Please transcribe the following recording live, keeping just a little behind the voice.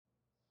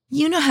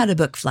You know how to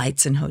book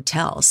flights and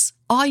hotels.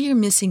 All you're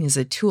missing is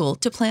a tool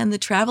to plan the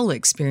travel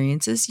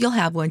experiences you'll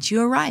have once you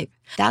arrive.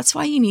 That's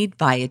why you need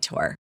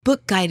Viator.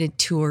 Book guided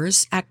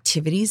tours,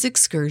 activities,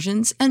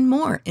 excursions, and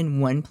more in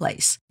one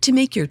place to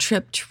make your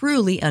trip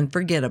truly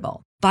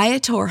unforgettable.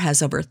 Viator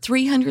has over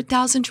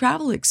 300,000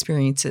 travel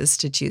experiences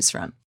to choose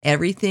from.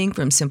 Everything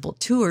from simple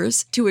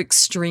tours to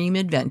extreme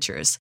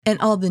adventures and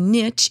all the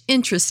niche,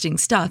 interesting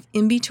stuff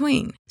in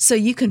between. So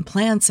you can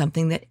plan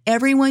something that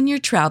everyone you're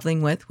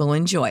traveling with will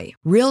enjoy.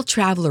 Real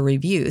traveler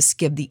reviews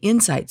give the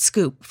inside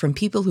scoop from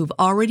people who've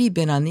already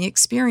been on the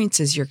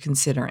experiences you're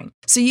considering.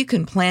 So you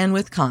can plan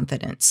with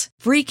confidence.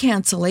 Free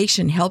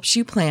cancellation helps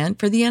you plan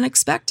for the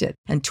unexpected.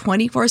 And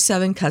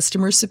 24/7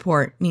 customer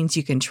support means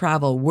you can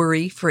travel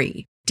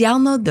worry-free.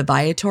 Download the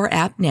Viator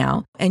app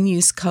now and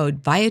use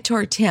code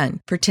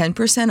Viator10 for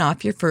 10%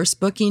 off your first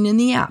booking in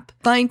the app.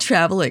 Find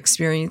travel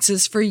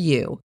experiences for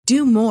you.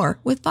 Do more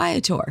with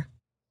Viator.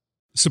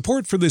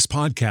 Support for this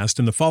podcast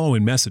and the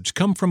following message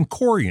come from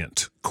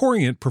Corient.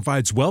 Corient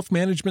provides wealth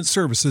management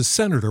services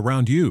centered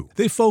around you.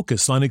 They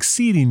focus on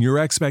exceeding your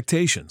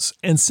expectations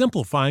and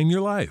simplifying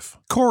your life.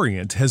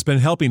 Corient has been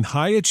helping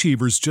high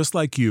achievers just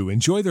like you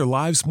enjoy their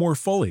lives more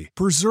fully,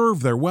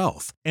 preserve their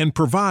wealth, and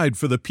provide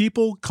for the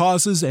people,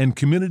 causes, and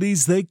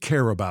communities they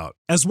care about.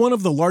 As one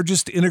of the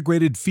largest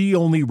integrated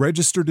fee-only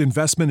registered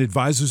investment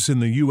advisors in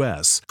the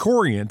U.S.,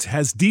 Corient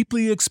has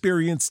deeply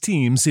experienced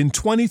teams in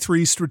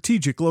 23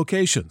 strategic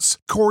locations.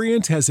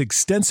 Corient has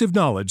extensive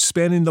knowledge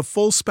spanning the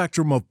full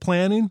spectrum of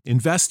planning,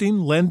 investing,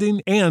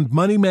 lending, and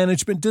money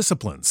management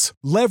disciplines.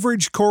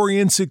 Leverage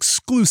Corient's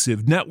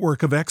exclusive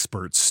network of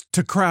experts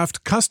to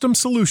craft custom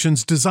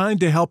solutions designed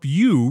to help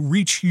you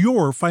reach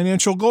your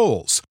financial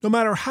goals, no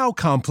matter how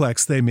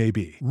complex they may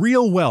be.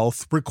 Real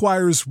wealth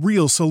requires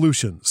real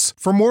solutions.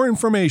 For more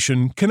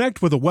information,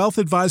 connect with a wealth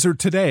advisor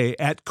today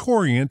at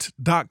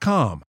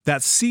Corient.com.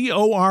 That's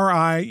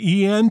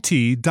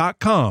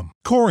Corient.com.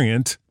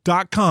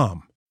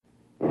 Corient.com.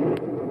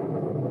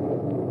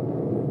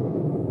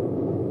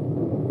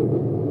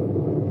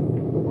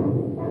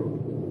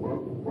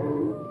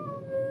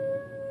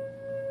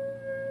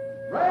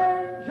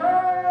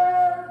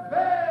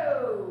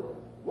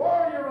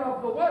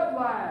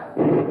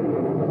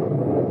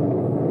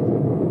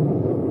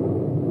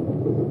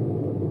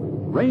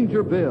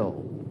 Ranger Bill,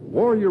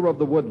 warrior of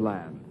the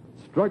woodland,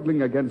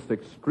 struggling against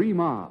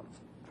extreme odds,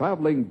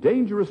 traveling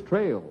dangerous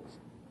trails,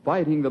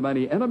 fighting the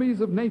many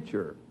enemies of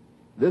nature.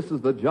 This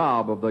is the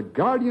job of the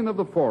guardian of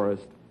the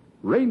forest,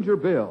 Ranger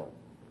Bill.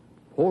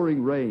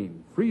 Pouring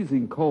rain,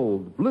 freezing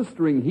cold,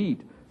 blistering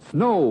heat,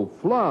 snow,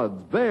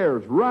 floods,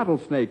 bears,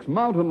 rattlesnakes,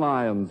 mountain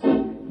lions.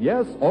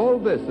 Yes, all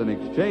this in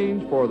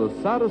exchange for the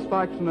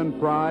satisfaction and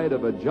pride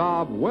of a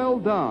job well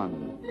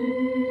done.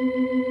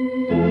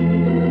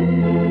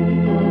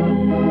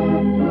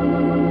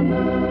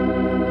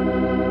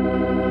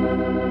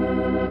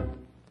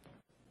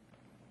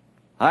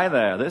 Hi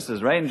there, this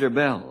is Ranger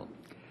Bill.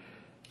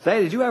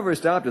 Say, did you ever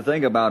stop to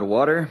think about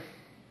water?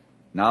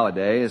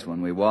 Nowadays,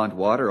 when we want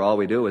water, all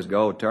we do is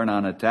go turn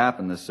on a tap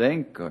in the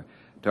sink or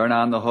turn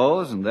on the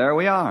hose, and there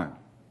we are.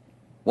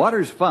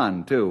 Water's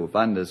fun, too,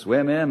 fun to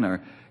swim in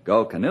or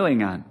go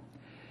canoeing on.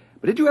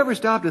 But did you ever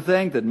stop to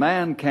think that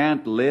man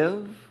can't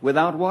live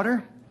without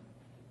water?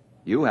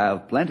 You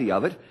have plenty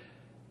of it,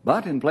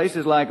 but in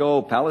places like,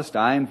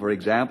 Palestine, for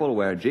example,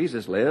 where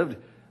Jesus lived,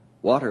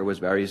 water was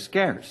very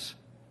scarce.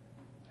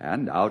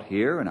 And out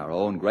here in our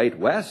own great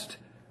West,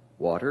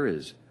 water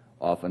is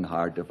often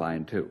hard to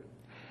find, too.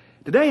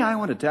 Today I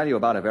want to tell you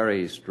about a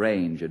very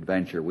strange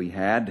adventure we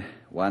had,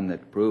 one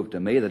that proved to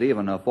me that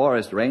even a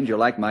forest ranger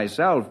like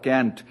myself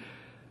can't,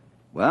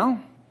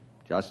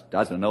 just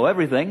doesn't know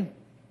everything.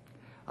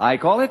 I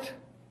call it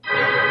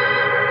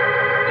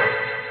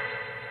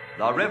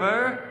The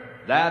River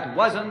That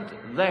Wasn't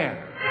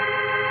There.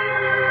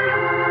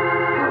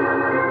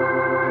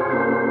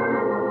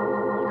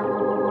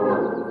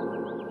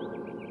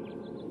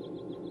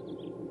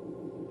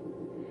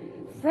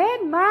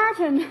 Fred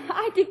Martin,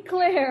 I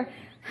declare.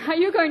 Are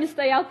you going to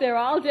stay out there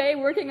all day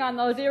working on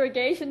those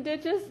irrigation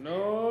ditches?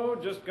 No,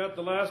 just got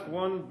the last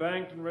one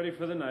banked and ready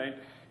for the night.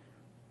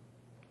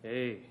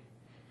 Hey,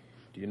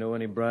 do you know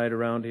any bride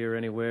around here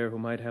anywhere who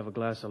might have a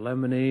glass of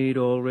lemonade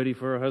all ready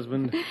for her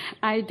husband?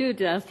 I do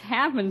just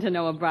happen to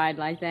know a bride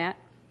like that.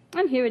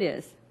 And here it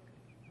is.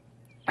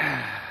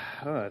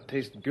 It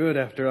tastes good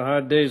after a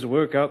hard day's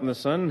work out in the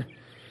sun.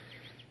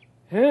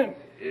 And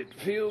it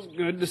feels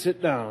good to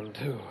sit down,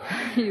 too.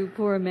 You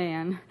poor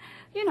man.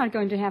 You're not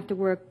going to have to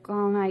work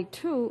all night,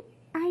 too,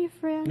 are you,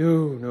 Fred?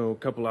 No, a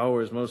couple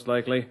hours most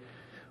likely.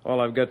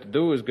 All I've got to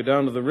do is go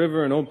down to the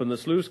river and open the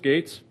sluice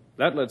gates.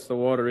 That lets the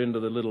water into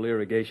the little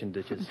irrigation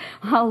ditches.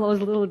 All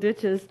those little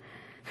ditches.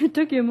 It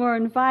took you more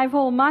than 5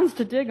 whole months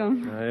to dig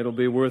them. It'll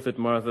be worth it,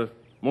 Martha.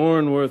 More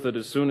than worth it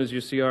as soon as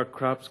you see our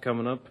crops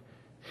coming up.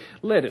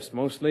 Lettuce,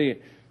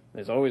 mostly.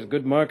 There's always a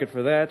good market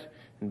for that.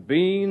 And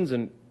beans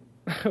and...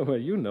 Well,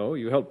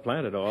 you helped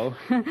plant it all.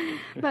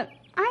 But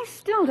I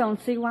still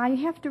don't see why you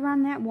have to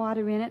run that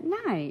water in at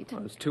night.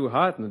 Well, it's too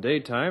hot in the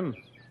daytime.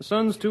 The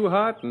sun's too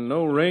hot and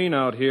no rain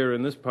out here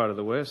in this part of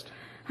the West.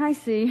 I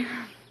see.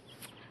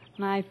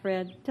 My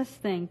Fred, just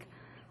think.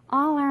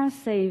 All our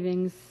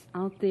savings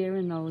out there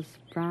in those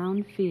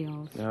brown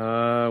fields.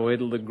 Wait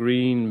till the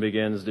green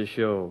begins to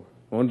show.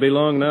 Won't be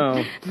long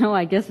now. No,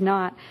 I guess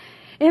not.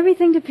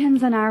 Everything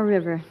depends on our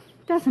river,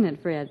 doesn't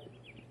it, Fred?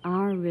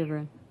 Our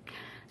river.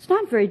 It's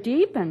not very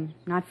deep and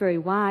not very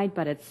wide,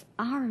 but it's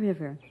our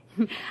river.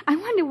 I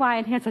wonder why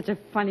it had such a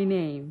funny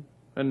name.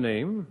 A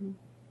name?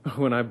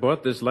 When I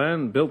bought this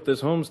land, built this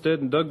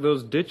homestead, and dug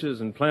those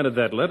ditches and planted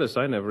that lettuce,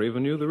 I never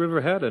even knew the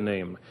river had a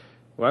name.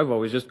 Well, I've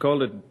always just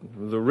called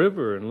it the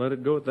river and let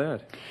it go at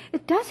that.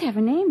 It does have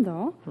a name,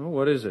 though. Oh,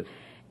 what is it?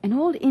 An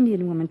old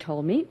Indian woman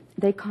told me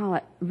they call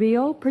it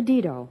Rio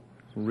Perdido.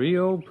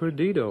 Rio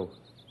Perdido?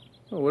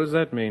 Oh, what does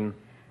that mean?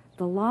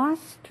 The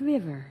Lost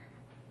River.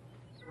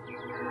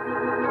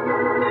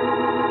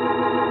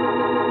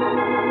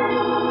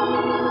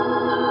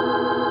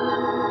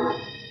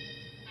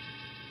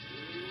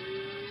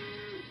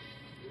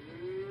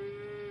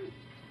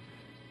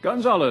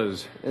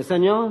 Gonzalez,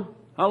 Senor?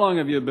 how long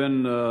have you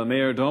been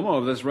mayordomo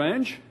of this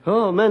ranch?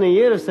 Oh, many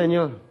years,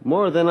 senor.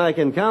 More than I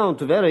can count.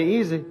 Very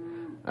easy.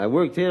 I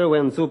worked here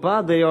when su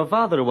padre, your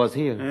father, was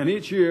here. And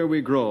each year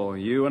we grow,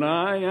 you and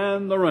I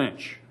and the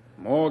ranch.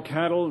 More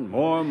cattle,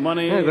 more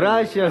money.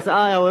 Gracias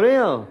al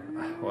rio.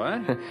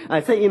 What?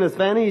 I say in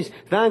Spanish,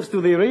 thanks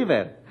to the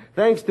river.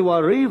 Thanks to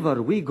our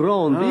river, we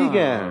grown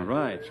bigger.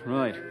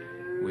 Right.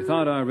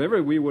 Without our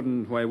river, we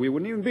wouldn't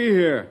even be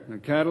here. The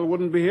cattle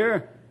wouldn't be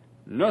here.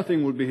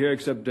 Nothing would be here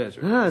except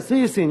desert.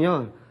 Si,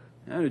 senor.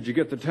 Now, did you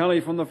get the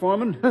tally from the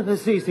foreman?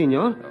 Si,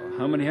 senor.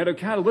 How many head of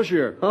cattle this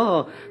year?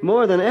 Oh,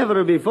 more than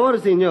ever before,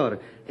 senor.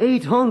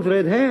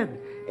 800 head.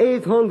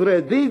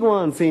 800 big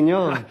ones,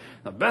 senor.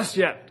 The best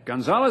yet,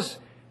 Gonzalez.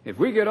 If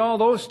we get all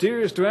those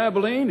steers to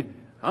Abilene,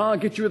 I'll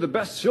get you the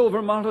best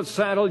silver-mounted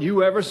saddle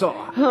you ever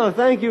saw. Oh,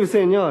 thank you,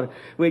 senor.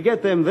 We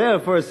get them there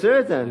for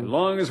certain. As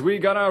long as we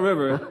got our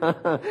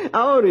river.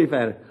 Our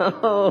river.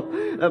 Oh,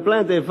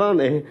 plenty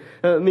funny.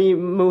 Mi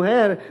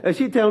mujer,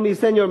 she tell me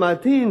Senor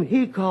Martin,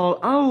 he call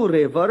our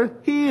river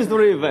his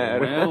river.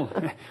 Well,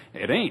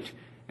 it ain't.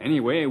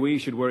 Anyway, we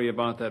should worry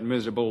about that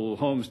miserable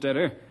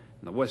homesteader.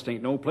 The West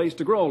ain't no place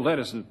to grow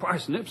lettuce and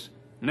parsnips.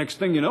 Next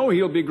thing you know,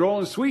 he'll be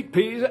growing sweet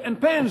peas and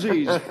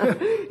pansies.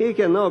 He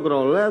cannot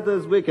grow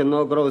lettuce, we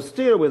cannot grow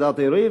steer without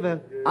the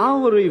river.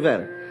 Our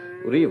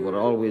river. River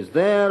always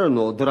there,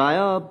 no dry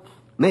up.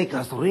 Make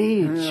us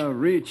rich.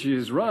 Rich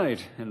is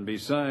right. And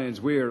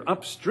besides, we're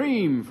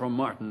upstream from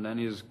Martin and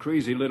his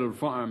crazy little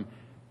farm.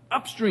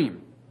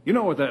 Upstream. You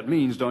know what that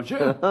means, don't you?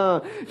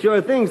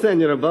 Sure thing,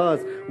 Senor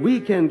Boss. We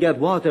can get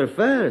water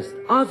first.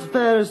 Us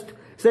first,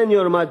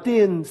 Senor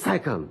Martin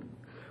second.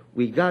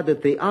 We got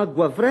it the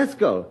agua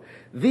fresco.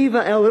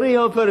 Viva el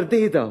Rio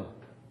Perdido.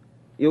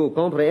 You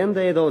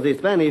comprende those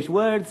Spanish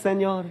words,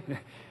 senor?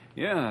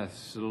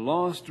 Yes,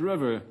 Lost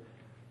River.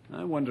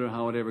 I wonder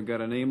how it ever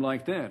got a name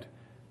like that.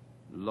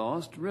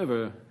 Lost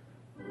River.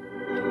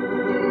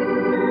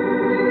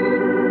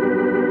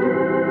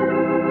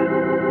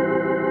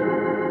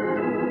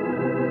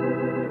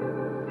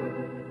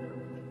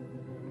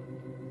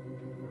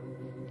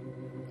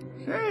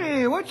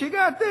 Say, what you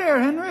got there,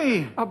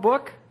 Henry? A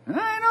book?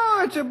 I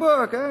know it's a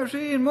book. I've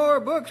seen more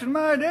books in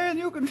my day than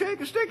you can shake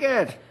a stick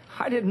at.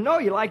 I didn't know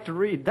you liked to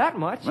read that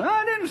much.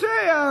 I didn't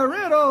say I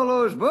read all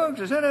those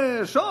books. I said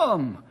I saw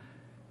 'em.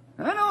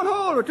 I don't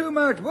hold with too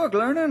much book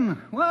learning.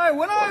 Why,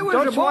 when I was a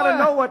boy... Don't you want to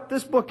know what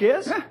this book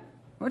is? Huh?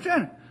 What's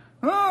that?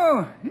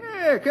 Oh,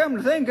 yeah, come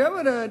to think of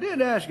it, I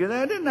did ask you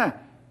that, didn't I?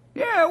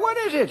 Yeah, what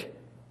is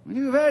it?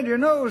 You've had your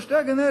nose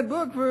stuck in that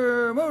book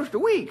for most a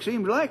week,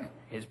 seems like.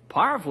 It's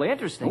powerfully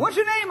interesting. What's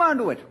the name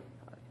onto it?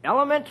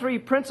 Elementary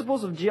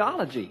Principles of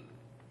Geology.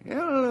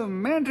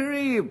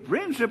 Elementary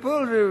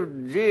Principles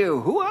of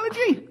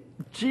Geology?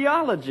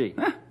 Geology.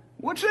 Huh?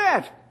 What's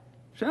that?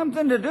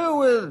 Something to do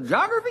with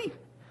geography?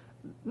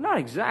 Not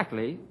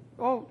exactly.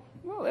 Oh,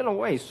 well, in a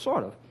way,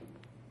 sort of.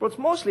 But it's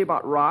mostly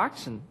about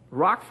rocks and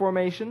rock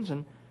formations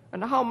and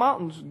how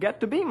mountains get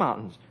to be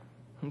mountains.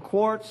 And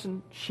quartz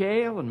and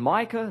shale and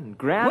mica and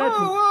granite.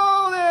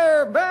 Whoa,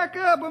 there. Back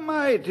up a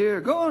mite.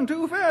 You're going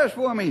too fast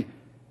for me.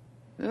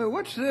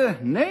 What's the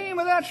name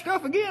of that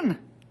stuff again?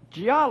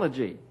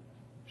 Geology.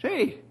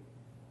 Say,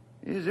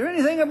 is there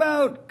anything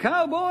about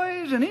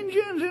cowboys and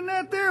Indians in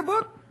that there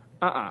book?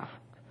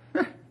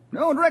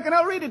 Don't reckon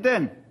I'll read it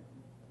then.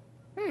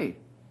 Hey,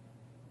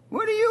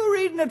 what are you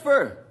reading it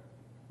for?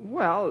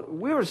 Well,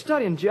 we were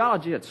studying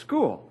geology at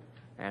school,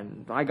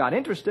 and I got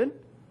interested,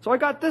 so I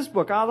got this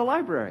book out of the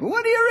library.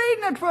 What are you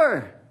reading it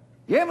for?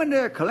 You having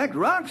to collect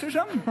rocks or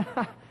something?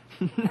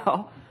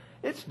 No,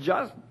 it's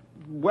just,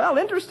 well,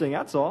 interesting,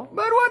 that's all.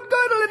 But what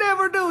good'll it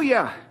ever do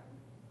you?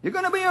 You're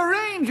going to be a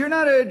ranger,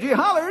 not a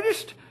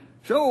geologist.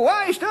 So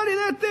why study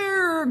that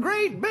there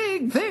great,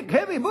 big, thick,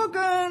 heavy book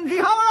on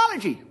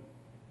geology?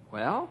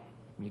 Well,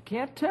 you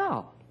can't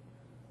tell.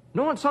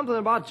 Knowing something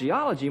about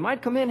geology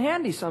might come in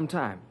handy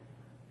sometime.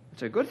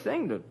 It's a good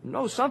thing to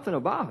know something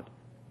about.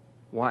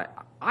 Why,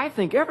 I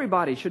think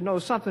everybody should know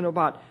something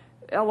about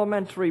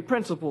elementary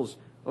principles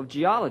of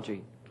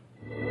geology.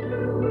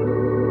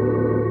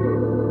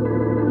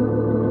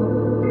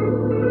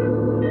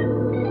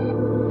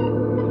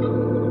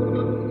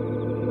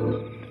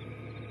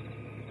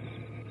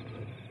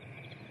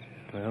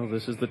 Well,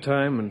 this is the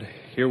time, and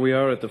here we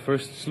are at the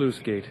first sluice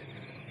gate.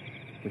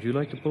 Would you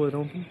like to pull it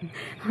open?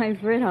 I've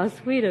heard how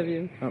sweet of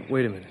you.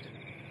 Wait a minute.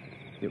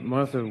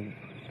 Martha,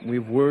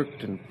 we've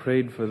worked and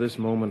prayed for this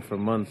moment for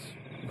months,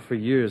 for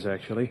years,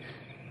 actually.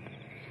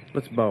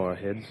 Let's bow our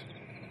heads.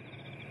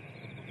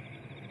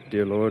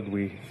 Dear Lord,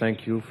 we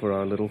thank you for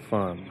our little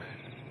farm,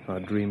 our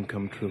dream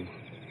come true.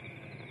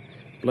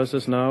 Bless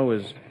us now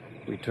as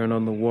we turn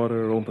on the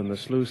water, open the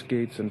sluice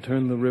gates, and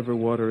turn the river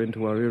water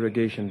into our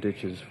irrigation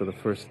ditches for the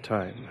first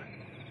time.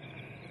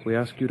 We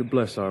ask you to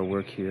bless our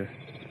work here.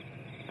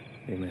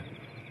 Amen.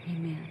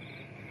 Amen.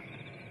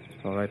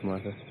 All right,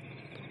 Martha.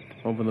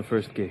 Open the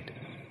first gate.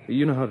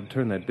 You know how to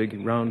turn that big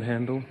round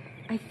handle?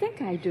 I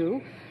think I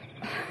do.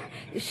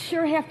 You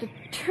sure have to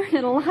turn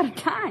it a lot of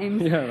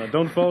times. Yeah, now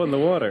don't fall in the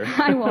water.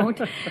 I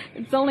won't.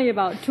 It's only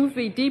about 2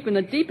 feet deep in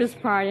the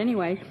deepest part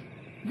anyway.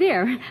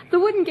 There, the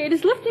wooden gate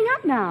is lifting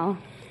up now.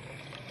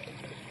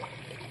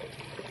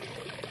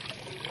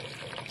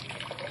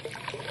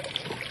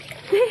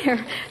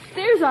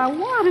 There's our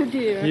water,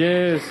 dear.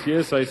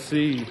 Yes, I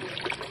see.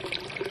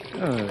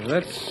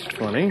 That's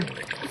funny.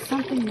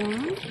 Something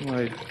wrong?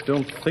 I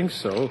don't think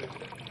so.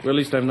 Well, at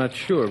least I'm not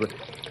sure, but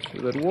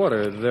that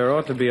water, there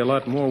ought to be a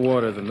lot more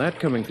water than that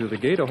coming through the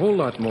gate, a whole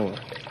lot more.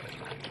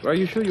 Are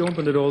you sure you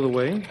opened it all the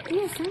way?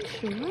 Yes, I'm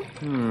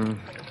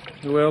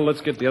sure. Well,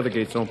 let's get the other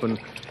gates open.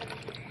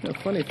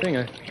 Funny thing,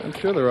 I'm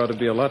sure there ought to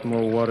be a lot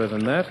more water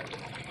than that.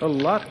 A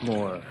lot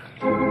more.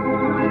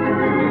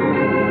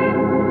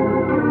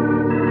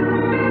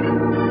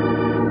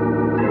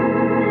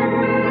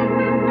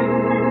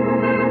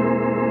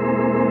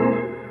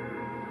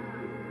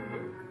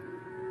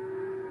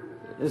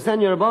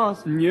 Senor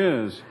Boss?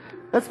 Yes.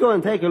 Let's go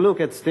and take a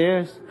look at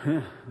steers.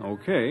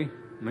 Okay.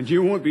 But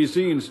you won't be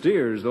seeing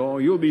steers, though.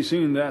 You'll be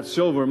seeing that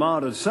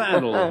silver-mounted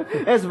saddle.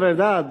 Es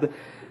verdad.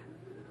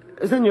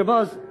 Senor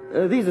Boss,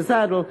 this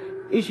saddle,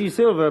 is she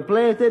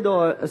silver-plated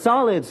or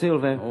solid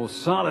silver? Oh,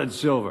 solid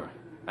silver.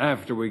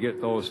 After we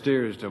get those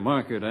steers to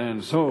market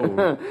and sold.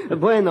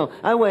 Bueno,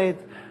 I wait.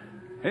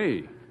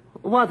 Hey.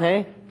 What,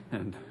 hey?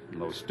 And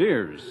those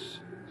steers.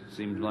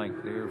 Seems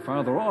like they're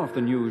farther off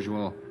than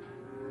usual.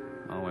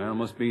 Oh, well,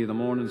 must be the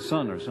morning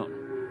sun or something.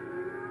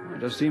 It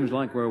just seems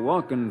like we're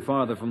walking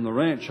farther from the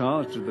ranch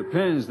house to the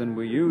pens than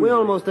we usually... We're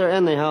almost there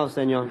anyhow,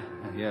 senor.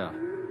 Yeah.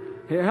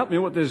 Here, help me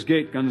with this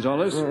gate,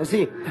 Gonzales.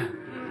 See.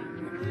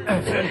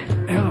 That's it.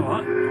 Hello,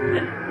 on.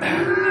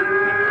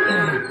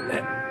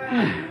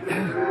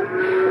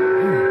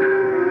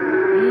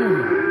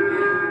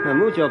 A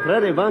mucho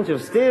pretty bunch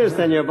of steers,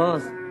 senor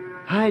boss.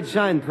 Hide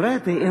shine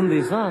pretty in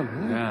the sun.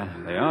 Huh? Yeah,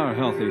 they are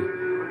healthy.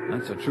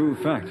 That's a true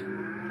fact.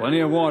 Plenty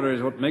of water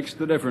is what makes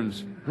the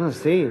difference.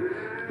 See.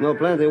 No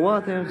plenty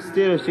water,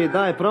 steers she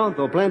die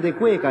pronto, plenty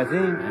quick, I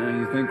think. Yeah,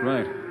 you think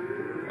right.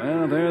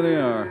 Well, there they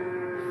are.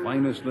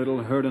 Finest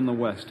little herd in the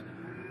West.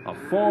 A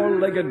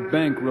 4-legged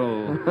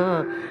bankroll.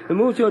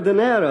 Mucho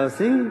dinero,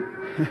 see?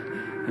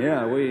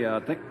 Yeah, we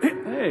think...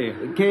 Hey.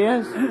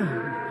 KS?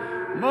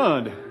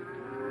 Mud.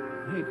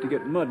 I hate to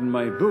get mud in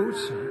my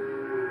boots.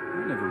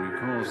 I never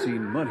recall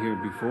seeing mud here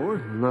before.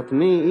 Not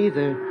me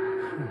either.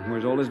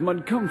 Where's all this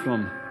mud come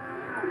from?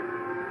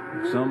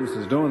 It's almost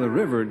as though the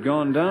river had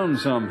gone down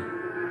some.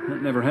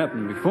 That never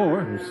happened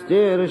before.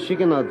 Still, she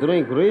cannot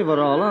drink river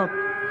all up.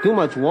 Too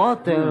much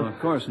water. No, of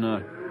course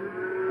not.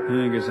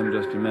 I guess I'm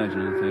just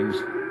imagining things.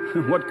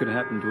 What could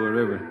happen to a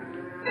river?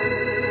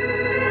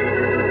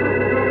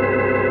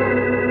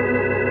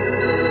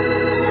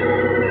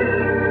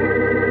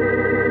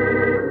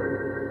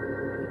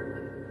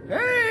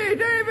 Hey,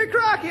 Davy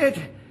Crockett!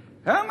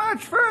 How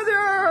much further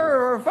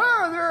or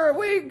farther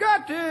we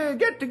got to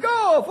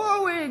go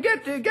before we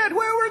get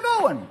where we're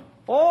going?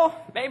 Oh,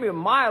 maybe a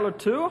mile or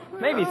two,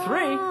 maybe 3.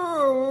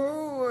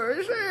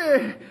 Oh,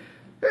 say,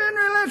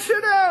 Henry, let's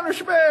sit down a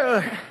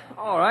spell.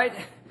 All right.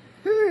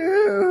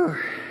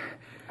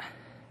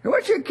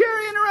 What you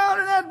carrying around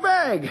in that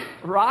bag?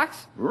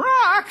 Rocks?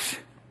 Rocks?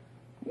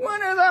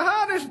 One of the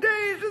hottest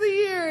days of the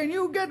year, and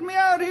you get me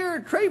out here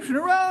traipsing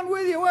around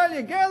with you while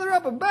you gather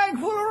up a bag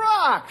full of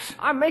rocks.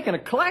 I'm making a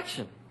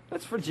collection.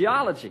 That's for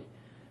geology.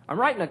 I'm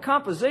writing a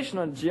composition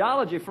on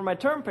geology for my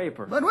term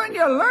paper. But when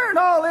you learn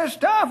all this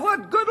stuff,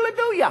 what good'll it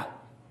do ya?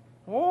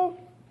 Oh,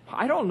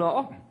 I don't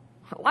know.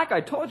 Like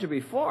I told you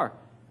before,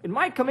 it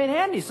might come in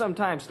handy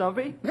sometime,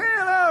 Stumpy.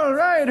 Well, I'll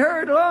ride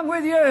herd along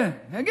with you.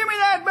 Now, give me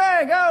that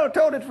bag. I'll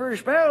tote it for a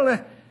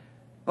spell.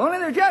 Only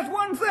there's just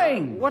one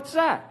thing. What's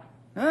that?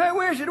 I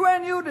wish that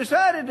when you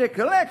decided to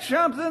collect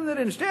something that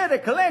instead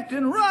of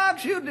collecting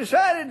rocks, you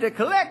decided to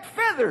collect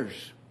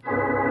feathers.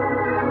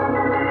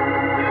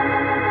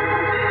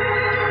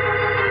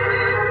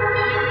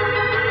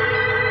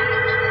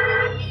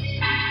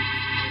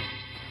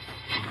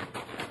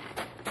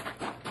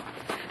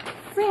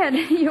 Fred,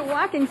 you're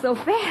walking so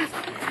fast.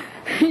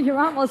 You're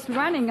almost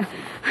running.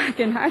 I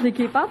can hardly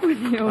keep up with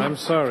you. I'm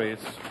sorry.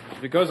 It's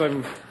because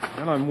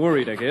I'm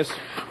worried, I guess.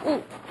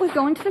 Well, we're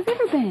going to the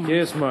riverbank.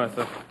 Yes,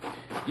 Martha.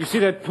 You see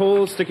that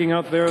pole sticking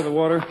out there in the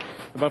water,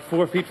 about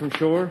 4 feet from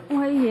shore?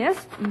 Well,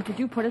 yes. Did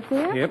you put it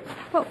there? Yep.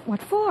 But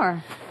what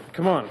for?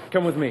 Come on,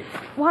 come with me.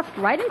 Walk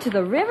right into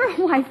the river?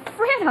 Why,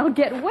 Fred, I'll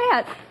get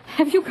wet.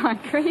 Have you gone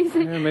crazy?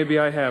 Yeah, maybe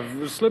I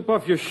have. Slip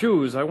off your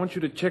shoes. I want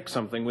you to check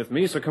something with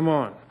me, so come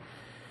on.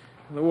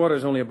 The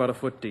water's only about a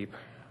foot deep.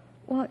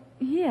 Well,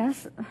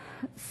 yes.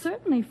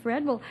 Certainly,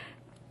 Fred. Well,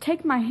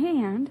 take my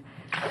hand.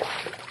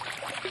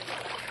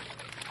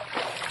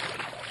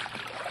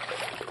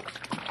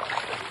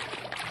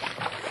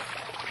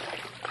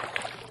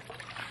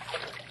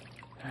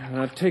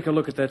 Now, take a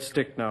look at that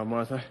stick now,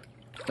 Martha.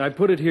 I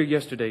put it here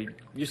yesterday.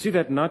 You see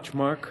that notch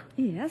mark?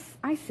 Yes,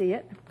 I see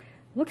it.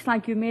 Looks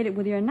like you made it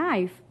with your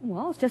knife.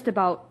 Well, it's just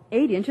about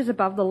 8 inches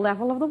above the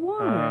level of the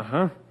water.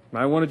 Uh-huh.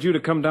 I wanted you to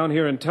come down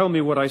here and tell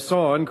me what I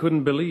saw and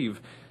couldn't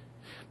believe.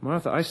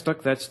 Martha, I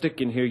stuck that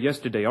stick in here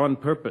yesterday on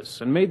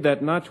purpose and made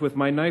that notch with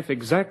my knife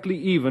exactly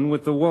even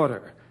with the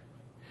water.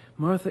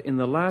 Martha, in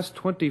the last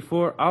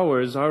 24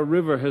 hours, our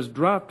river has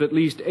dropped at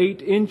least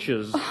 8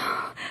 inches.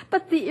 Oh,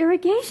 but the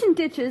irrigation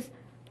ditches,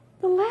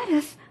 the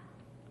lettuce,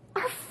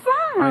 our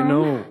farm. I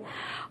know.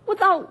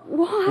 Without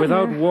water.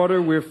 Without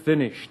water, we're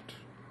finished.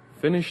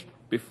 Finished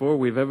before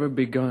we've ever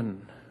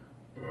begun.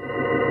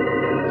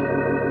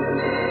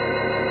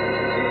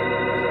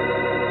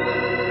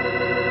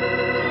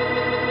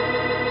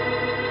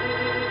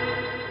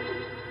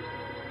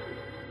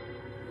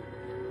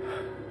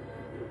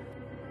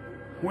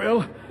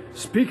 Well,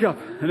 speak up,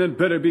 and it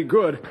better be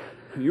good.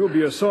 You'll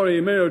be a sorry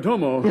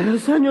mayordomo.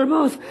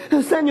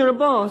 Senor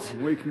Boss.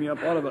 Wake me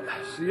up out of a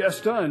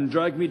siesta and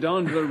drag me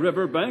down to the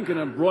riverbank in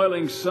a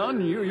broiling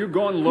sun? You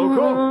going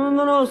loco?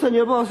 No,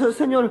 Senor Boss.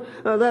 Senor,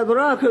 that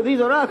rock,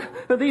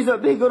 these are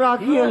big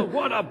rock here. Oh,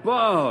 what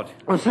about?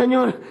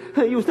 Senor,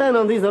 you stand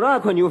on this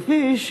rock when you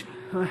fish.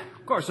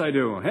 Of course I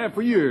do. Have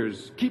for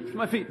years. Keeps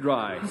my feet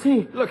dry.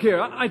 See. Look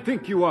here, I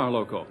think you are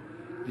loco.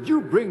 Did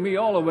you bring me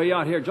all the way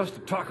out here just to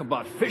talk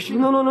about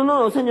fishing?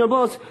 No, Senor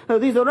Boss.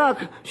 This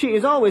rock, she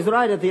is always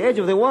right at the edge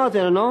of the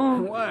water,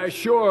 no? Why,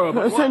 sure,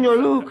 but Senor,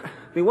 look.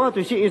 The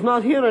water, she is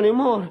not here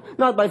anymore.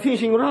 Not by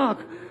fishing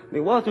rock.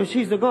 The water,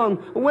 she's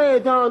gone way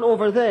down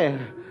over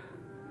there.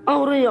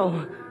 Our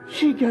Rio,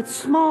 she gets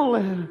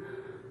smaller.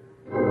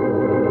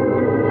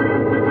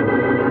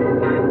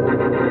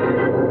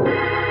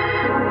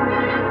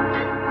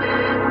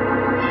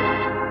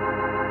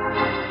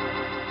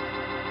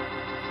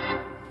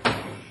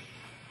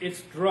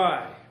 It's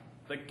dry.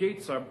 The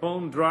gates are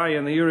bone dry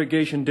and the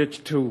irrigation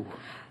ditch, too.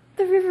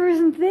 The river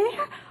isn't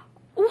there?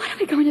 What are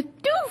we going to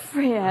do,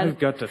 Fred? I've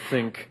got to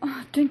think.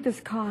 Oh, drink this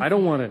coffee. I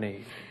don't want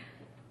any.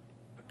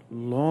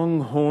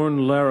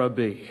 Longhorn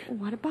Larrabee.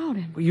 What about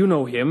him? You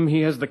know him. He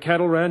has the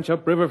cattle ranch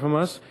upriver from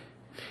us.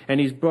 And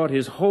he's brought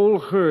his whole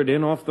herd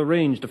in off the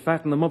range to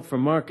fatten them up for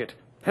market.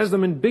 Has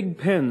them in big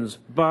pens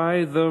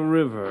by the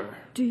river.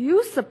 Do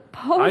you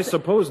suppose... I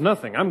suppose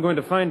nothing. I'm going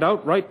to find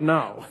out right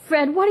now.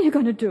 Fred, what are you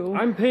going to do?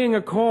 I'm paying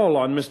a call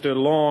on Mr.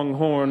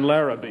 Longhorn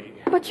Larrabee.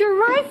 But your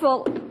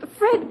rifle...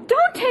 Fred,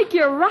 don't take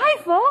your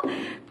rifle.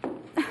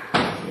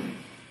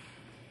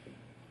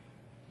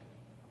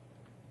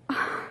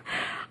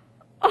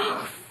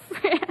 Oh,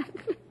 Fred.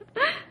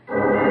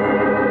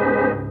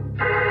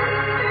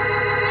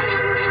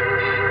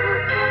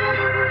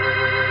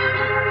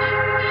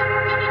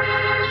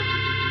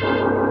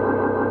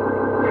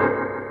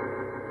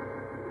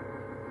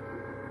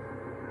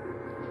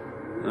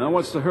 Now,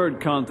 what's the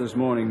herd count this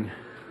morning?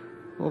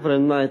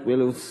 Overnight we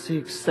lose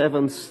 6,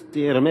 7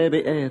 steer, maybe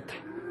 8.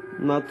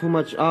 Not too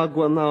much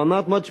agua now,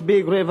 not much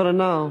big river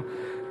now.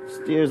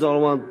 Steers all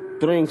want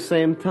drink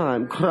same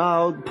time.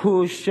 Crowd,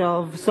 push,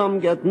 shove, some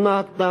get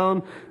knocked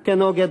down,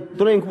 cannot get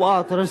drink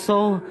water,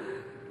 so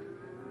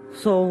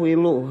we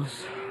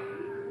lose.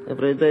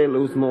 Every day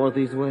lose more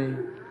this way.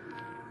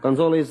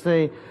 Gonzales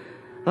say,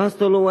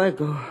 hasta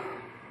luego.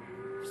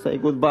 Say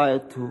goodbye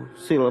to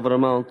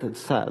silver-mounted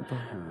saddle.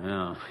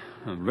 Yeah,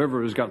 the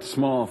river has got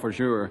small for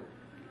sure.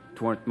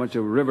 'Twarn't much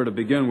of a river to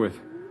begin with.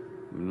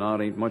 Now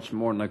it ain't much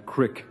more than a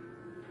creek.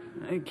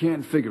 I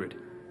can't figure it.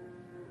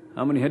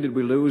 How many head did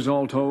we lose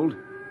all told?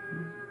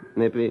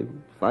 Maybe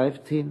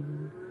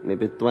 15,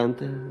 maybe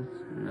 20.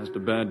 Just a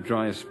bad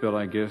dry spell,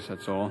 I guess,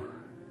 that's all.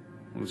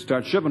 We'll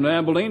start shipping to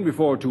Abilene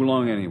before too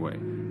long anyway.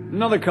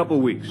 Another couple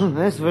weeks.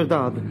 Es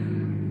verdad.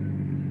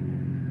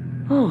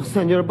 Oh,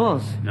 Senor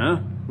Boss. Huh?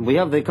 We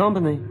have the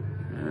company.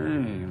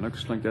 Hey,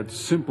 looks like that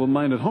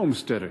simple-minded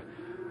homesteader.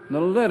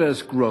 The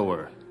lettuce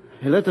grower.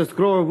 A lettuce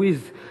grower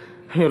with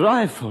a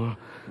rifle.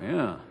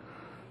 Yeah.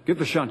 Get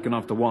the shotgun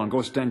off the wall and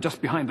go stand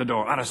just behind the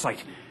door, out of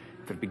sight.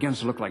 If it begins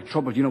to look like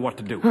trouble, you know what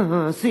to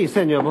do. Si,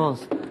 Senor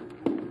Boss.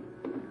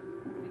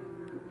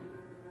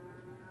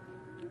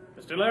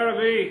 Mr.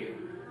 Larrabee.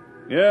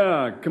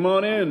 Yeah, come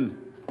on in.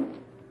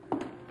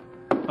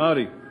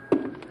 Howdy.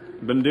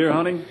 Been deer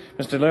hunting?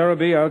 Mr.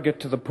 Larrabee, I'll get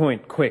to the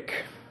point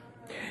quick.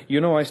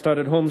 You know, I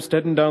started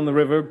homesteading down the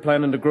river,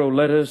 planning to grow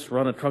lettuce,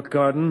 run a truck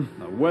garden.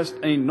 The West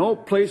ain't no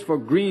place for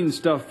green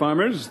stuff,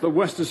 farmers. The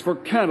West is for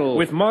cattle.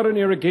 With modern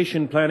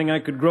irrigation planning, I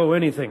could grow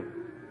anything.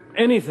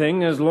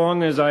 Anything as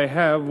long as I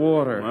have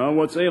water. Well,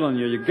 what's ailing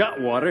you? You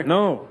got water.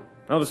 No.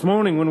 Now, this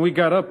morning when we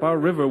got up, our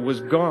river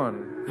was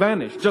gone.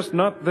 Vanished. Just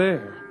not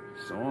there.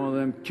 So all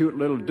them cute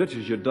little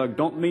ditches you dug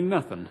don't mean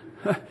nothing.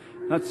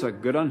 That's a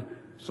good one.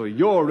 So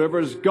your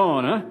river's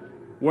gone, huh?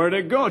 Where'd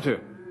it go to?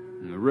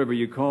 And the river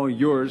you call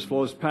yours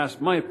flows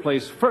past my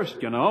place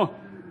first, you know.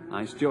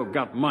 I still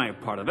got my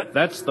part of it.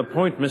 That's the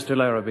point, Mr.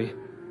 Larrabee.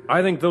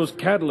 I think those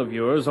cattle of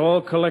yours,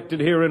 all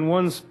collected here in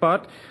one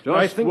spot...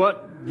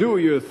 What do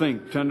you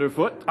think,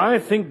 Tenderfoot? I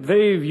think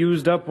they've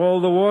used up all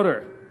the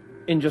water.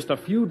 In just a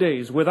few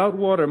days, without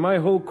water, my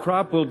whole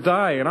crop will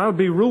die, and I'll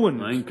be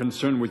ruined. I ain't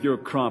concerned with your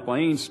crop. I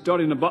ain't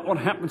studying about what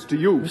happens to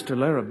you. Mr.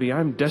 Larrabee,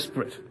 I'm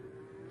desperate.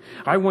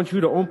 I want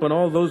you to open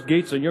all those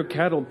gates in your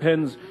cattle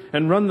pens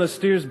and run the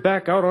steers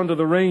back out onto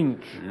the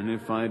range. And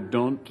if I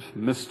don't,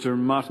 Mr.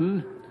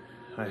 Martin?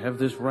 I have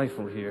this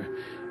rifle here,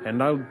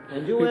 and I'll...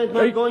 And you ain't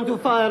not going to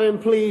fire him,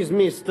 please,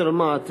 Mr.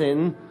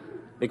 Martin,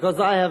 because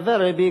I have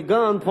very big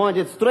gun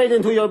pointed straight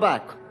into your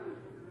back.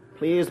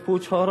 Please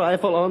put your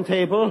rifle on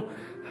table.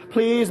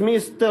 Please,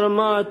 Mr.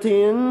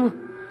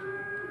 Martin.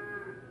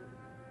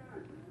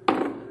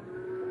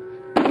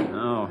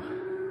 Now,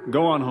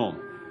 go on home.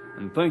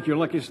 And thank your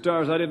lucky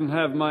stars I didn't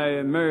have my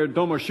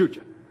Mayordomo shoot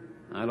you.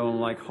 I don't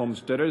like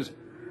homesteaders,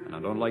 and I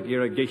don't like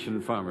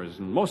irrigation farmers.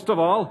 And most of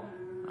all,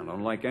 I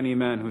don't like any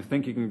man who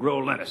think he can grow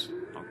lettuce.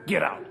 Now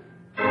get out.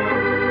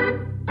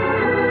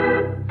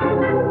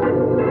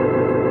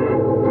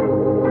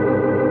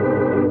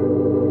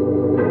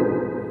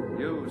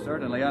 You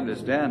certainly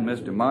understand,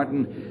 Mr.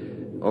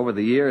 Martin. Over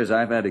the years,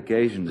 I've had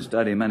occasion to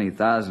study many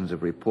thousands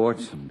of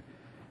reports, and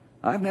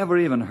I've never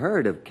even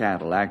heard of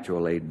cattle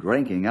actually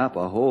drinking up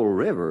a whole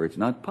river. It's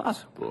not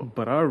possible.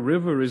 But our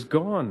river is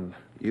gone.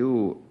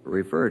 You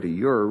refer to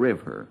your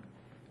river.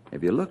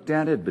 Have you looked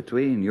at it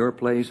between your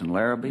place and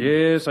Larrabee?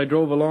 Yes, I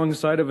drove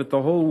alongside of it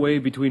the whole way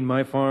between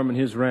my farm and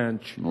his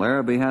ranch.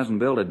 Larrabee hasn't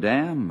built a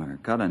dam or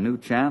cut a new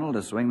channel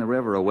to swing the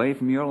river away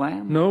from your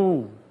land?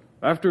 No.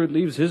 After it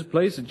leaves his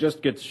place, it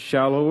just gets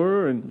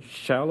shallower and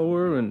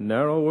shallower and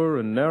narrower,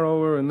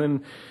 and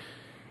then,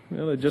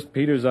 well, it just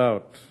peters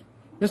out.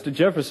 Mr.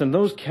 Jefferson,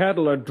 those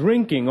cattle are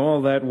drinking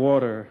all that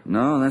water.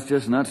 No, that's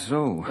just not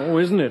so. Oh,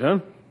 isn't it, huh?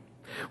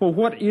 Well,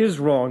 what is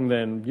wrong,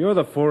 then? You're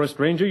the forest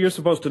ranger. You're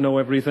supposed to know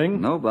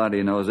everything.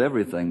 Nobody knows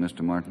everything,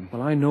 Mr. Martin.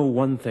 Well, I know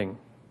one thing.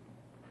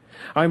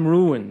 I'm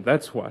ruined,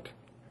 that's what.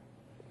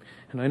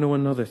 And I know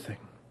another thing.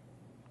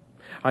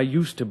 I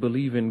used to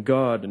believe in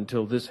God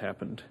until this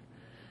happened.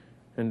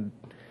 And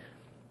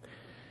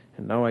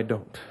now I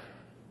don't.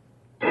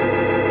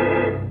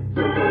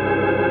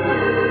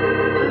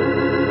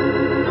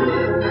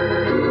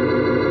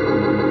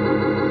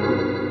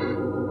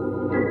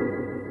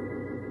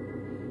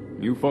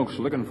 You folks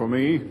looking for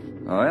me?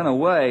 Oh, in a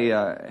way,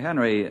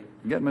 Henry,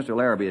 get Mr.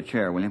 Larrabee a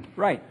chair, will you?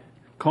 Right.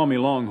 Call me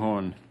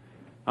Longhorn.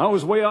 I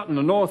was way out in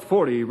the North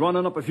 40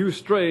 running up a few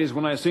strays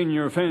when I seen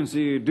your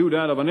fancy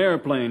doodad of an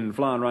airplane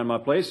flying around my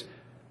place.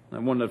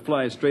 That one that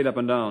flies straight up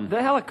and down.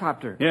 The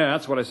helicopter. Yeah,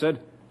 that's what I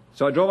said.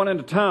 So I drove on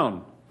into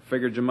town.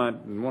 Figured you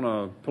might want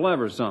to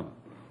palaver some.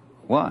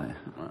 Why?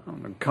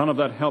 On account of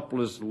that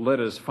helpless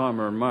lettuce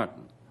farmer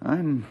Martin.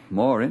 I'm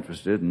more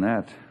interested in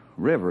that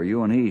river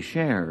you and he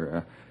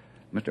share.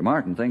 Mr.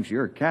 Martin thinks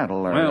your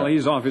cattle are... Well,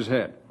 he's off his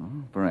head.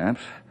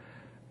 Perhaps.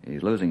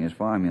 He's losing his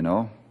farm, you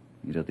know.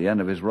 He's at the end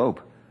of his rope.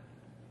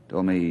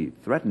 Told me he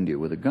threatened you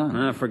with a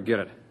gun. Forget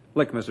it.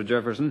 Look, Mr.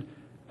 Jefferson,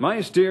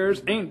 my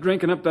steers ain't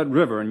drinking up that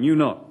river, and you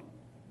know it.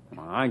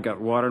 I got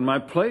water in my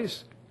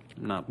place.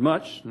 Not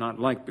much, not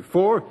like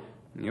before.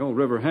 The old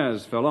river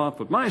has fell off,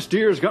 but my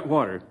steers got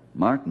water.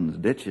 Martin's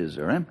ditches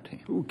are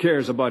empty. Who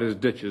cares about his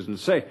ditches? And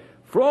say,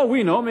 for all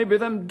we know, maybe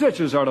them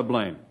ditches are to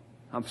blame.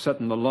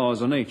 Upsetting the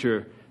laws of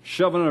nature,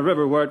 shoving a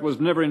river where it was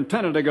never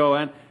intended to go,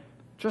 and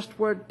just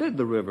where did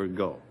the river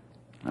go?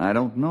 I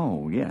don't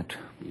know yet.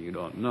 You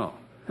don't know.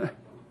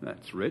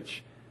 That's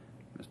rich.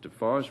 Mr.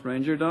 Forest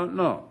Ranger don't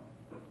know.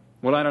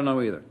 Well, I don't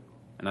know either,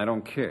 and I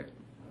don't care.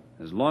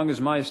 As long as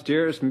my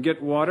steers can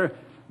get water,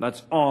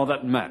 that's all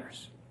that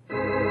matters.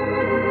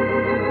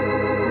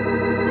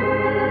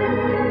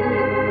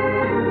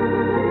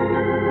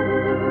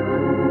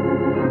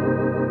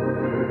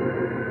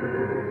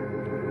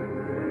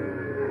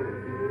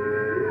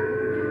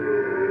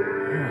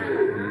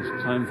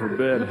 It's time for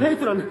bed.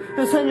 Patron,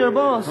 Senor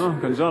Boss. Oh,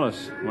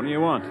 Gonzales, what do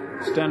you want?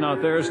 Stand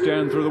out there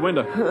staring through the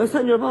window.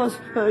 Senor Boss,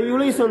 you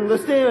listen, the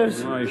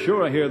stairs. Why,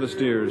 sure I hear the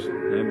steers.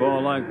 They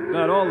bawl like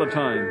that all the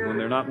time when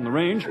they're not in the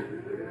range.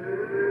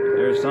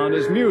 Their sound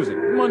is music,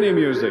 money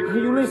music.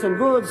 You listen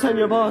good,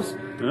 Senor Boss.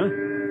 Huh?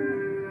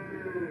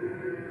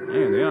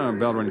 Hey, they are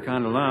bellowing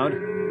kind of loud.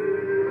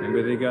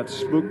 Maybe they got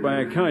spooked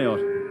by a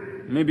coyote.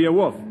 Maybe a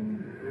wolf.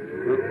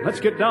 Well, let's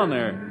get down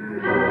there.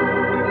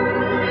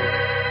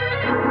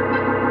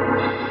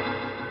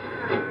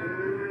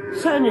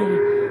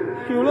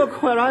 Senor, you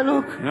look where I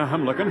look. Yeah,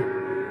 I'm looking.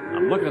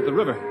 I'm looking at the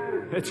river.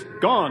 It's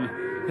gone.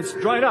 It's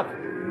dried up.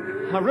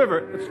 Our river,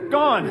 it's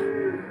gone.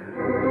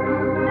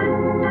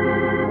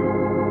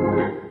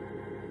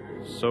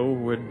 So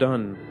we're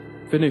done.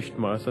 Finished,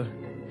 Martha.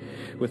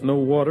 With no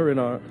water, and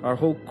our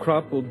whole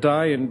crop will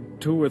die in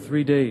 2 or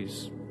 3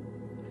 days.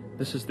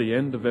 This is the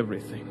end of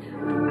everything.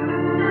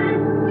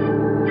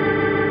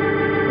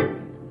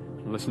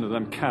 Listen to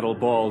them cattle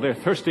bawl. They're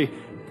thirsty.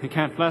 They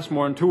can't last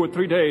more than 2 or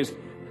 3 days.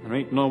 There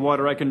ain't no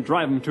water I can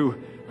drive them to.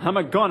 I'm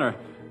a goner.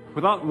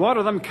 Without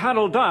water, them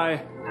cattle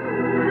die.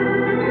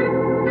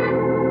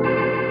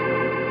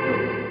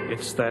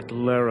 It's that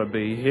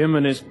Larrabee, him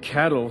and his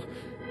cattle.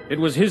 It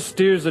was his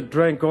steers that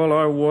drank all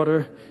our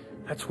water.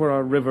 That's where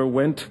our river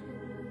went.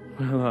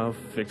 Well, I'll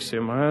fix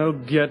him. I'll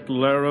get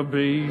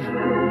Larrabee.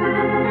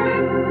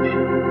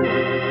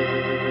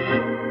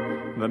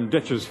 Them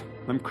ditches,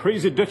 them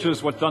crazy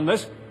ditches, what's done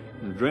this?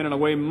 And draining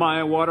away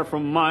my water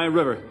from my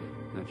river.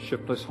 That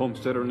shiftless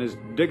homesteader and his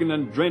digging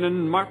and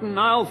draining, Martin,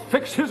 I'll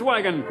fix his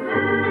wagon.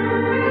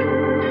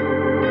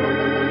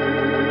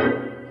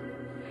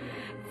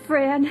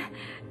 Fred,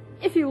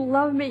 if you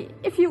love me,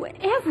 if you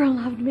ever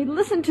loved me,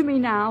 listen to me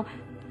now.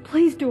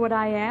 Please do what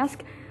I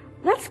ask.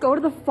 Let's go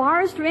to the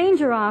Forest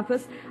Ranger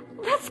office.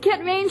 Let's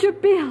get Ranger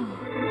Bill.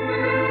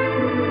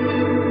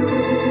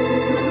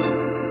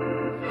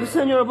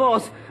 Senor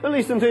Boss,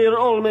 listen to your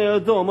old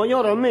mayordomo,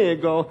 your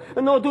amigo.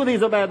 No do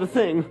this a bad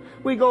thing.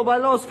 We go by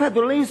Los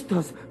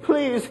Federalistas.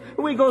 Please,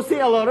 we go see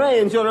El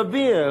Ranger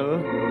Bill.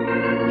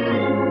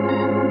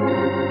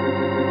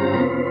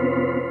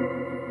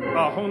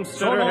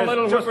 Homesteader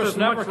has just as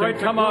much right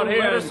to come out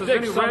here and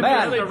dig some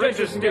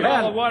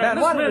Man, one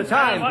at a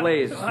time,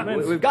 please.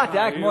 We've got to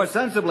act more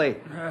sensibly.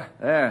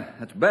 There,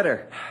 that's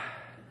better.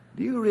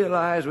 Do you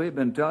realize we've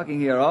been talking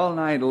here all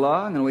night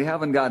long and we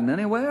haven't gotten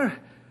anywhere?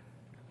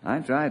 I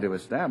tried to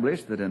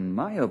establish that, in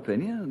my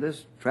opinion,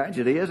 this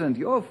tragedy isn't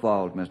your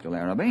fault, Mr.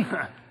 Larrabee.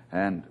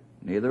 And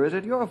neither is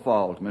it your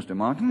fault, Mr.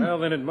 Martin. Well,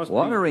 then it must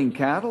Watering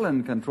cattle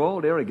and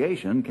controlled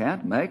irrigation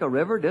can't make a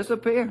river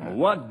disappear.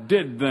 What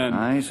did then?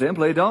 I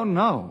simply don't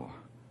know.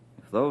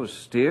 If those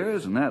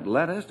steers and that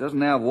lettuce doesn't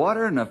have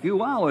water in a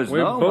few hours,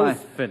 We're both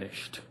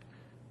finished.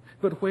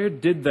 But where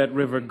did that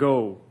river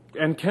go?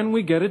 And can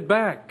we get it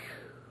back?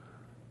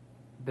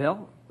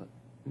 Bill,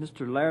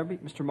 Mr. Larrabee,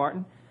 Mr.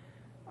 Martin,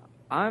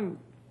 I'm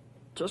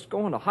just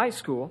going to high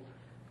school,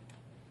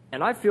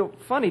 and I feel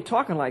funny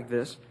talking like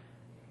this,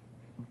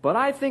 but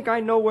I think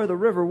I know where the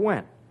river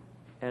went,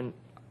 and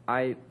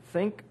I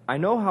think I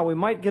know how we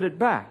might get it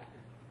back.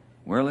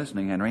 We're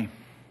listening, Henry.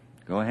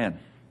 Go ahead.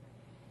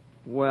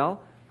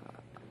 Well,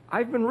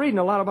 I've been reading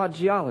a lot about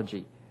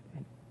geology.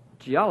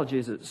 Geology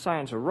is the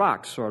science of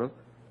rocks, sort of.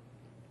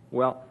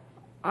 Well,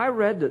 I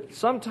read that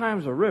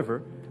sometimes a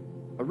river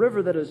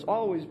that has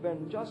always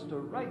been just a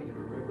regular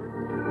river,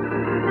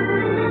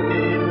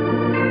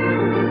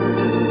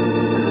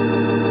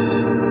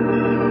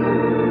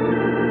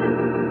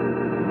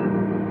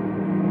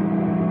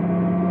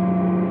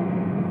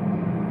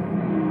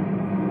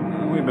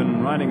 We've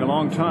been riding a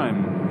long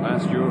time,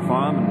 past your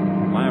farm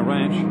and my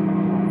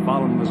ranch,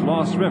 following this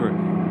lost river.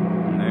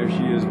 And there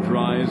she is,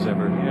 dry as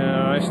ever.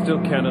 Yeah, I still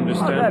can't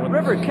understand that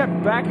river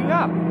kept backing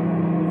up.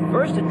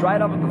 First it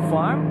dried up at the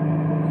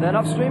farm, then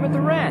upstream at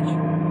the ranch.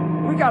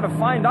 We got to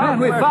find out. Man,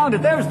 we found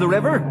it. There's the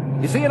river.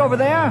 You see it over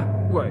there?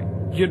 Why,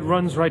 it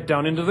runs right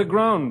down into the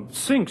ground,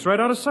 sinks right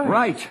out of sight.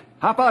 Right.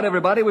 Hop out,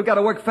 everybody. We've got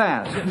to work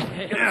fast.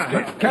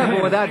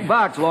 Careful with that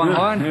box,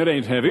 Longhorn. It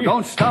ain't heavy.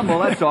 Don't stumble,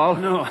 that's all.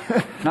 No.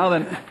 Now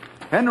then,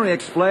 Henry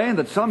explained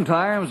that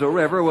sometimes a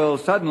river will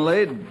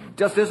suddenly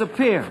just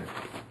disappear.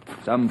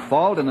 Some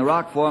fault in the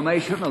rock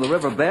formation of the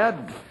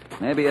riverbed,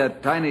 maybe a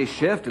tiny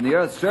shift in the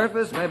earth's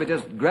surface, maybe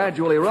just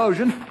gradual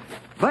erosion,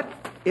 but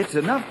it's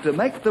enough to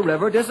make the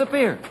river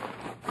disappear,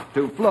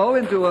 to flow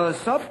into a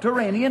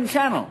subterranean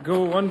channel.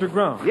 Go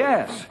underground?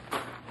 Yes.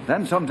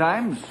 Then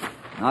sometimes,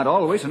 not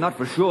always and not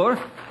for sure,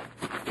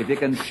 if you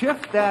can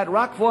shift that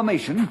rock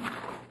formation,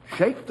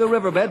 shake the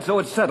riverbed so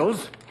it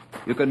settles,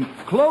 you can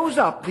close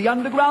up the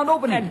underground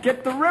opening. And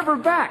get the river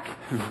back.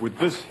 With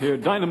this here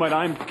dynamite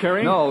I'm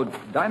carrying? No,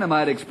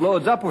 dynamite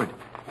explodes upward.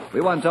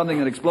 We want something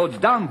that explodes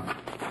down.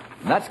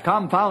 That's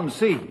Compound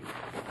C.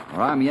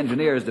 Our Army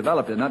engineers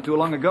developed it not too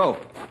long ago.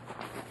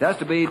 It has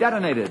to be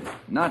detonated,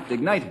 not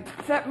ignited.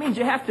 That means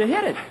you have to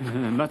hit it.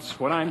 And that's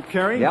what I'm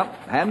carrying?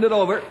 Yep, hand it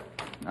over.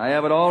 I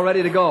have it all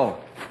ready to go.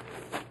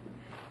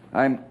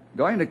 I'm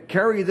going to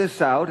carry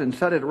this out and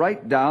set it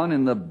right down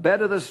in the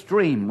bed of the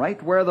stream,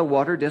 right where the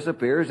water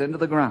disappears into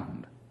the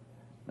ground.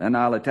 Then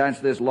I'll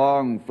attach this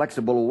long,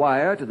 flexible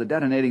wire to the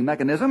detonating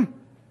mechanism,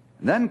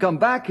 and then come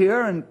back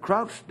here and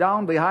crouch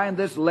down behind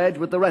this ledge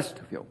with the rest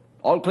of you.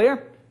 All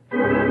clear?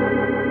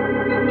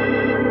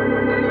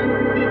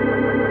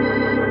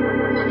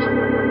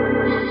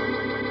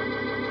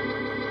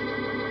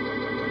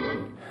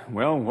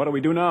 Well, what do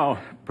we do now?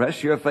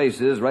 Press your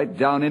faces right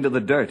down into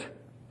the dirt.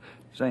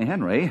 Say,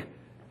 Henry,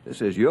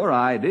 this is your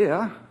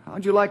idea.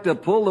 How'd you like to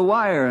pull the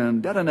wire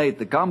and detonate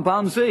the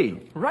Compound C?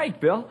 Right,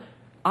 Bill.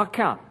 I'll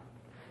count.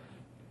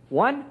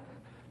 1,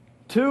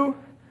 2,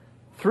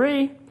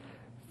 3.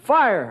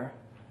 Fire!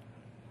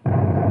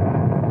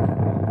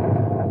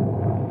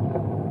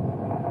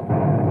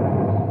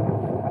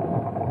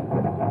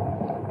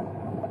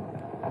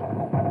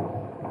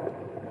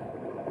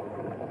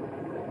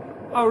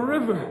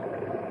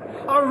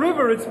 Our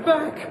river, it's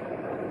back.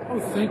 Oh,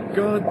 thank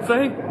God,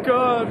 thank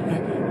God.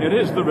 It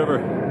is the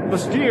river. The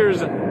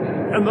steers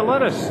and the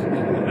lettuce.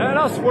 And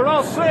us, we're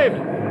all saved.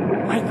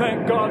 I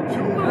thank God,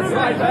 too. That's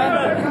right,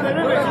 man. The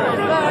river is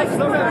back.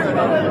 The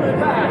river is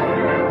back.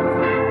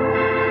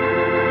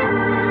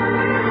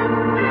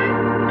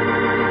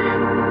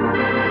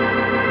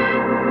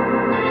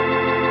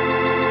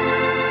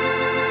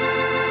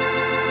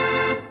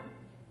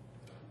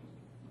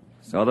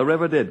 So the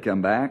river did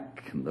come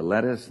back, and the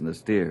lettuce and the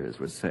steers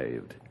were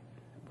saved.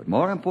 But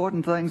more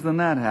important things than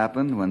that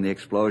happened when the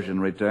explosion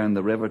returned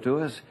the river to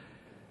us.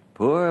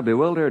 Poor,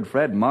 bewildered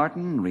Fred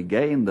Martin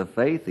regained the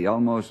faith he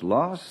almost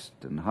lost,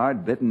 and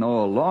hard-bitten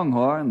old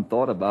Longhorn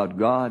thought about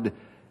God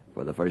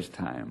for the first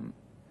time.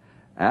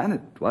 And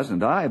it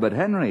wasn't I, but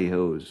Henry,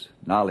 whose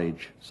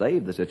knowledge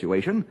saved the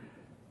situation.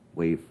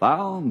 We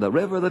found the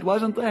river that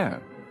wasn't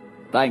there,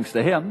 thanks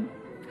to him.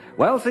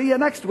 Well, see you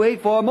next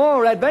week for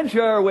more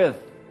adventure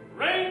with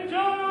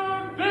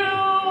Ranger Bill!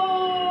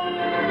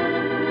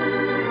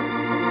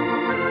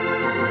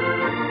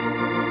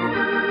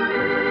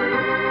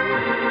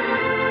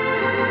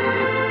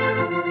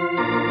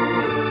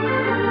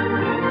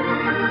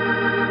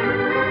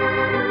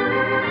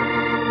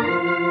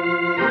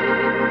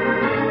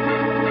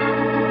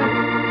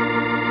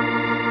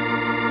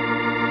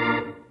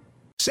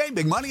 Save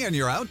big money on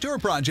your outdoor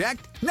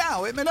project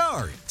now at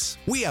Menards.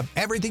 We have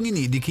everything you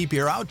need to keep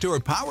your outdoor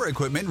power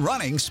equipment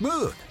running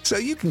smooth, so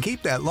you can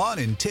keep that lawn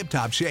in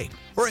tip-top shape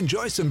or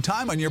enjoy some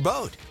time on your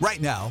boat.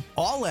 Right now,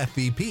 all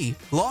FVP,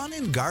 lawn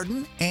and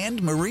garden,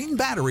 and marine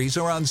batteries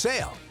are on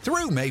sale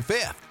through May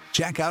 5th.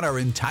 Check out our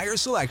entire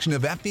selection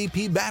of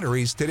FVP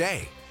batteries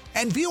today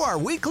and view our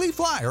weekly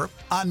flyer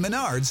on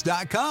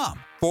Menards.com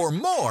for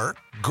more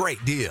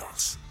great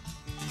deals.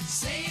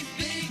 Save